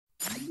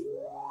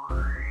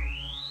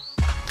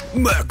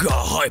Mega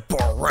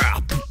Hyper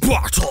Rap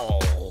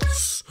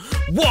Battles!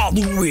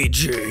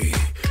 Waluigi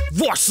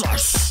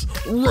versus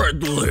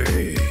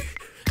Ridley!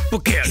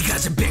 Begin. He got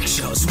some big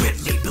shows,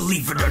 Ridley,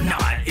 believe it or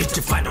not. It's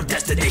your final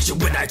destination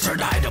when I turn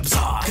items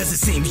on. Cause it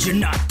seems you're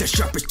not the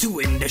sharpest tool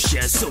in the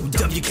shed. So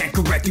dumb you can't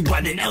correctly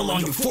write an L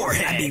on your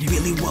forehead. I mean,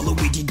 really,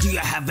 Waluigi, do you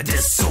have a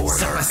disorder?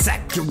 Sarah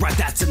Sakurai,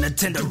 that's a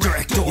Nintendo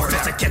Direct order.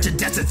 If I catch a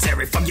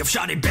necessary from your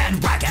shoddy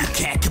bandwagon. You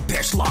can't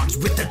compare slogs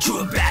with the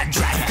true bad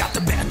dragon. Got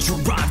the banjo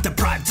rhyme, the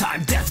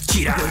primetime death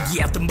cheater. Well,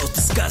 you have the most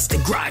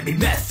disgusting, grimy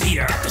meth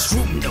eater. Got the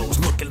shroom nose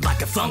looking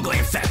like a fungal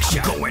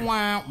infection. I'm going,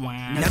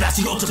 now that's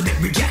the ultimate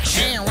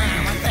rejection.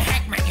 What the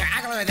heck, man? You're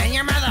uglier than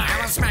your mother. I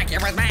will smack you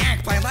with my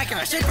axe blade like you're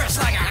a super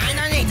slugger. I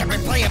don't need to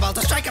be playable to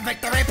strike a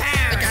victory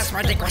pass. Because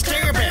my dick was too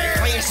big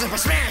for your super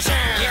smasher.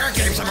 Your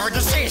games are more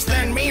deceased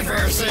than me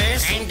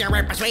versus. And your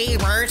rap is way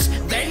worse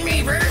than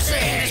me versus.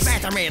 It's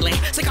better, really.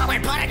 So go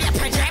and put on your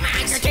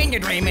pajamas. Continue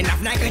dreaming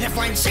of negative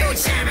one suit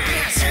salmon.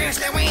 Here's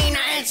the winner,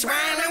 it's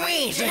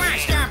Waluigi.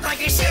 Washed up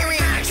like a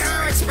serious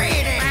card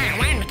speeding.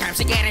 When it comes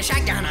to getting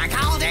shotgun, I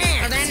called in.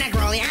 And then I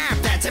grow the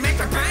app that's a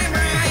micro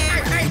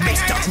primary.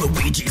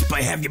 Luigi's,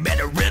 but have you met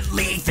a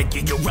Ridley?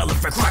 Thinking you're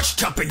relevant, crush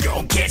chopping your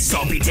own kids.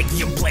 I'll be taking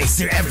your place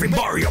in every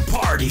Mario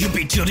party. You'll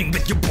be chilling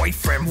with your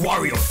boyfriend,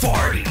 Wario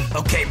Farty.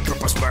 Okay,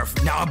 Purple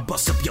Smurf, now I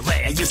bust up your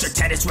leg. I use your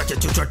tennis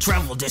racket to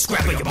travel,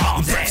 describing your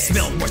mom's eggs.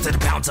 Smell worse than a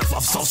pound of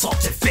so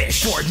salted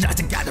fish. For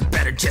nothing got a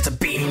better chance of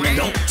beating an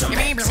ultimate. You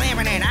may be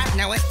living it up,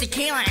 no, it's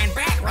tequila and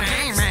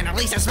backwards. Man, at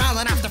least I'm small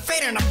enough to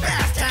fit in a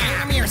bathtub.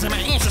 I'm using my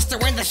answers to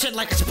win the shit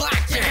like it's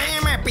blackjack.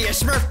 I might be a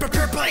Smurf, but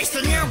replaced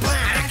the new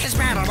black. I just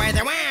battle by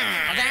the way.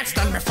 That's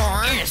done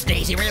before. It's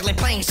Daisy Ridley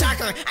playing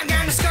soccer. I'm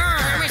gonna score.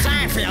 Miss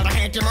Einfield, I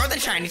hate you more than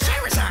shiny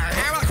Charizard.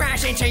 I will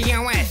crash into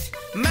you with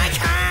my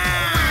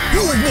car.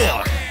 Who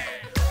won?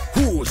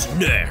 Who's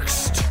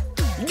next?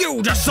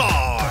 You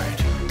decide!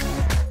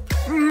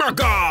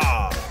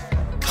 Mega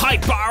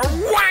Hyper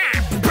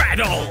Rap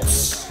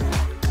Battles!